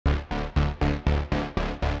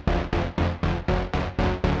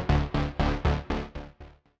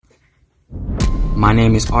My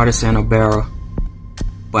name is Patterson,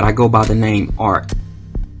 but I go by the name Art.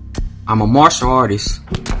 I'm a martial artist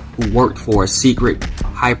who worked for a secret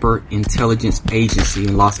hyper-intelligence agency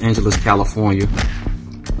in Los Angeles, California,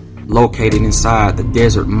 located inside the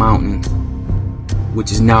desert mountains,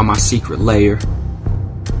 which is now my secret lair.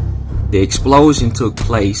 The explosion took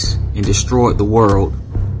place and destroyed the world,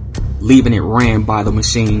 leaving it ran by the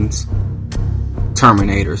machines,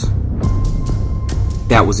 Terminators.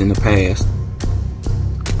 That was in the past.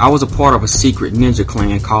 I was a part of a secret ninja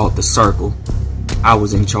clan called the Circle. I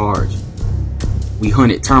was in charge. We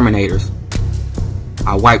hunted Terminators.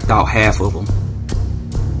 I wiped out half of them.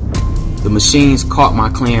 The machines caught my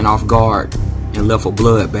clan off guard and left a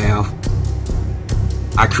bloodbath.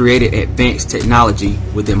 I created advanced technology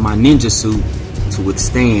within my ninja suit to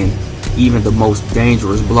withstand even the most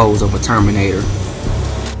dangerous blows of a Terminator.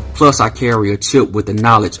 Plus, I carry a chip with the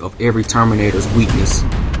knowledge of every Terminator's weakness,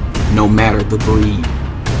 no matter the breed.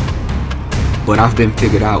 But I've been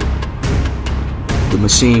figured out. The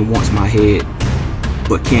machine wants my head,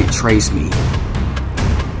 but can't trace me,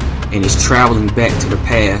 and is traveling back to the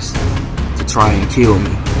past to try and kill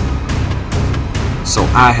me. So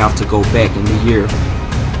I have to go back in the year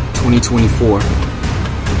 2024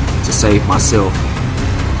 to save myself.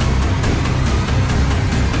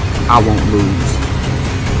 I won't lose.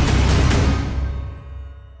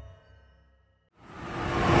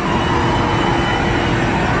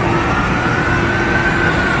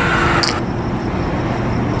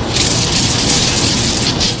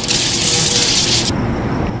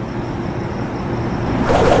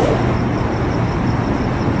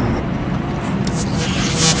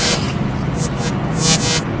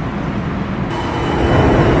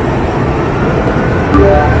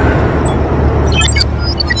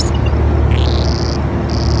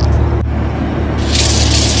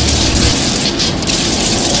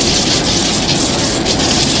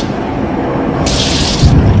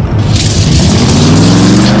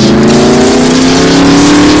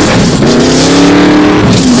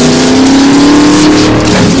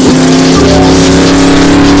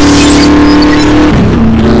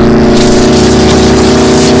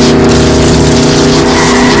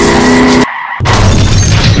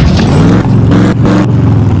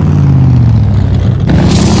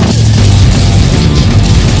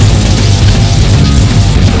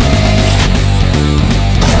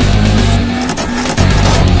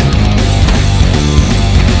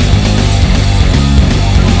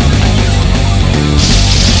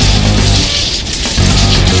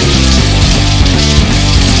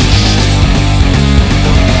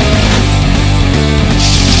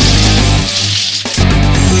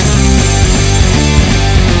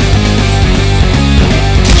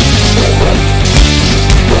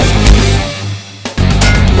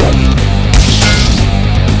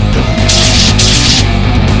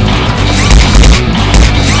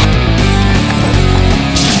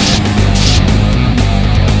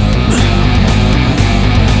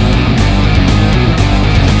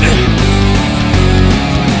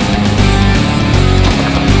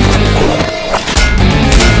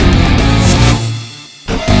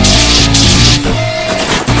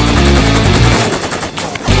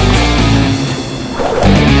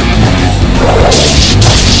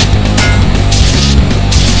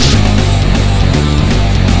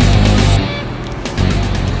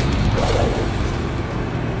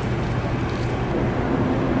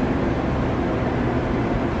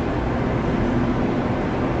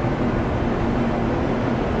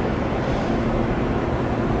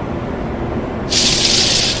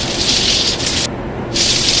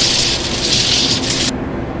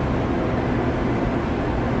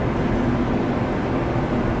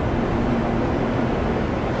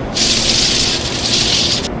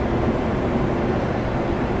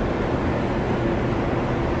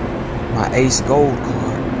 My Ace Gold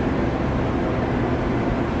card.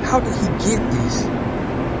 How did he get this?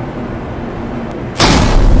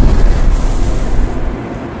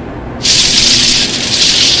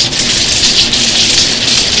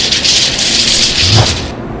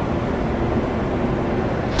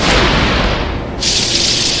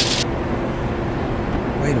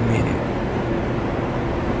 Wait a minute.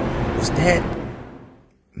 Was that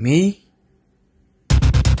me?